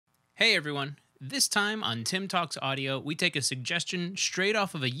Hey everyone! This time on Tim Talks Audio, we take a suggestion straight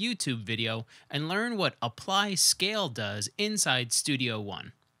off of a YouTube video and learn what Apply Scale does inside Studio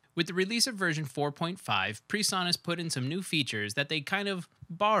One. With the release of version 4.5, Presonus put in some new features that they kind of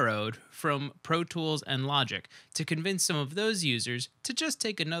borrowed from Pro Tools and Logic to convince some of those users to just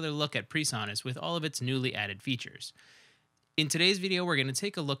take another look at Presonus with all of its newly added features. In today's video, we're going to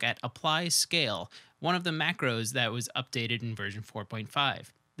take a look at Apply Scale, one of the macros that was updated in version 4.5.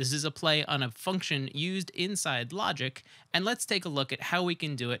 This is a play on a function used inside Logic, and let's take a look at how we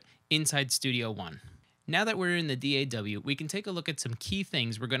can do it inside Studio One. Now that we're in the DAW, we can take a look at some key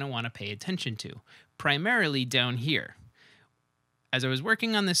things we're going to want to pay attention to, primarily down here. As I was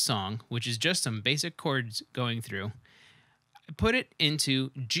working on this song, which is just some basic chords going through, I put it into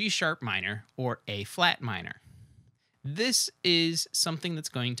G sharp minor or A flat minor. This is something that's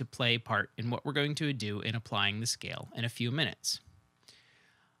going to play a part in what we're going to do in applying the scale in a few minutes.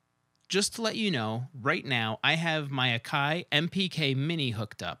 Just to let you know, right now I have my Akai MPK Mini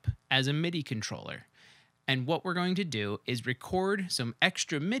hooked up as a MIDI controller. And what we're going to do is record some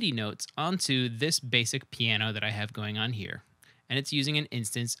extra MIDI notes onto this basic piano that I have going on here. And it's using an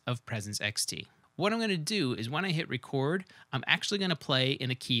instance of Presonus XT. What I'm going to do is when I hit record, I'm actually going to play in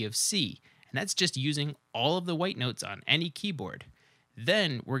the key of C. And that's just using all of the white notes on any keyboard.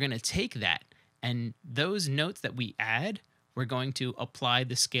 Then we're going to take that and those notes that we add, we're going to apply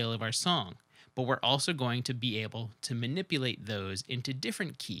the scale of our song, but we're also going to be able to manipulate those into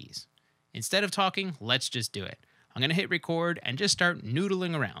different keys. Instead of talking, let's just do it. I'm going to hit record and just start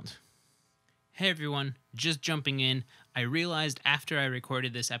noodling around. Hey everyone, just jumping in. I realized after I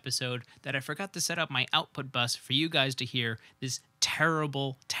recorded this episode that I forgot to set up my output bus for you guys to hear this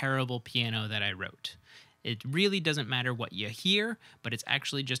terrible, terrible piano that I wrote. It really doesn't matter what you hear, but it's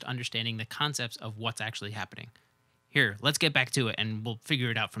actually just understanding the concepts of what's actually happening. Here, let's get back to it and we'll figure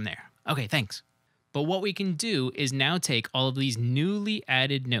it out from there. Okay, thanks. But what we can do is now take all of these newly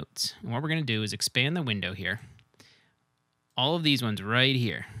added notes. And what we're going to do is expand the window here. All of these ones right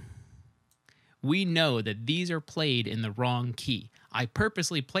here. We know that these are played in the wrong key. I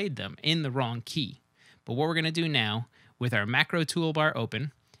purposely played them in the wrong key. But what we're going to do now, with our macro toolbar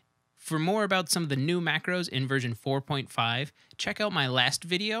open, for more about some of the new macros in version 4.5, check out my last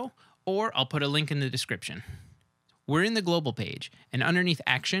video, or I'll put a link in the description. We're in the global page, and underneath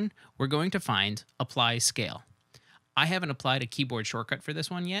Action, we're going to find Apply Scale. I haven't applied a keyboard shortcut for this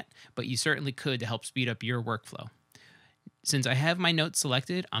one yet, but you certainly could to help speed up your workflow. Since I have my notes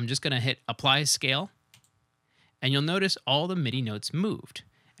selected, I'm just going to hit Apply Scale, and you'll notice all the MIDI notes moved.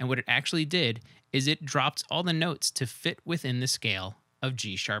 And what it actually did is it dropped all the notes to fit within the scale of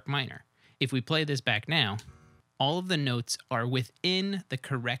G sharp minor. If we play this back now, all of the notes are within the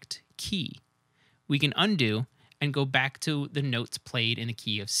correct key. We can undo and go back to the notes played in the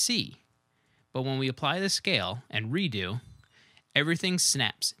key of C. But when we apply the scale and redo, everything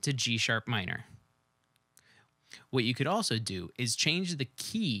snaps to G sharp minor. What you could also do is change the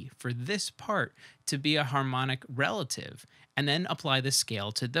key for this part to be a harmonic relative and then apply the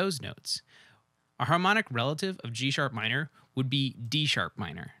scale to those notes. A harmonic relative of G sharp minor would be D sharp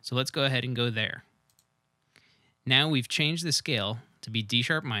minor. So let's go ahead and go there. Now we've changed the scale to be D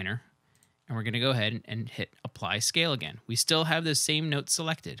sharp minor, and we're going to go ahead and hit Apply Scale again. We still have the same notes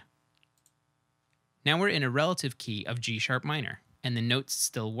selected. Now we're in a relative key of G sharp minor, and the notes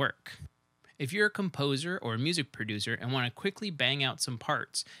still work. If you're a composer or a music producer and want to quickly bang out some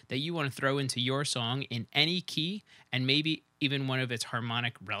parts that you want to throw into your song in any key, and maybe even one of its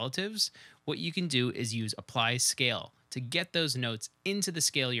harmonic relatives, what you can do is use Apply Scale to get those notes into the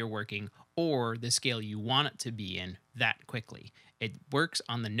scale you're working or the scale you want it to be in that quickly. It works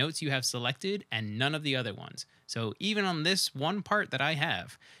on the notes you have selected and none of the other ones. So even on this one part that I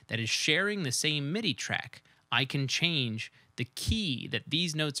have that is sharing the same MIDI track, I can change the key that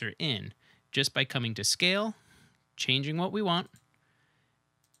these notes are in just by coming to Scale, changing what we want,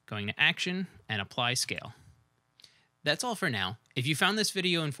 going to Action, and Apply Scale. That's all for now. If you found this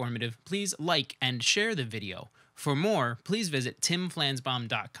video informative, please like and share the video. For more, please visit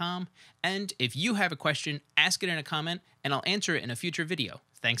timflansbaum.com, and if you have a question, ask it in a comment, and I'll answer it in a future video.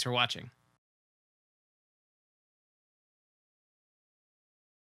 Thanks for watching.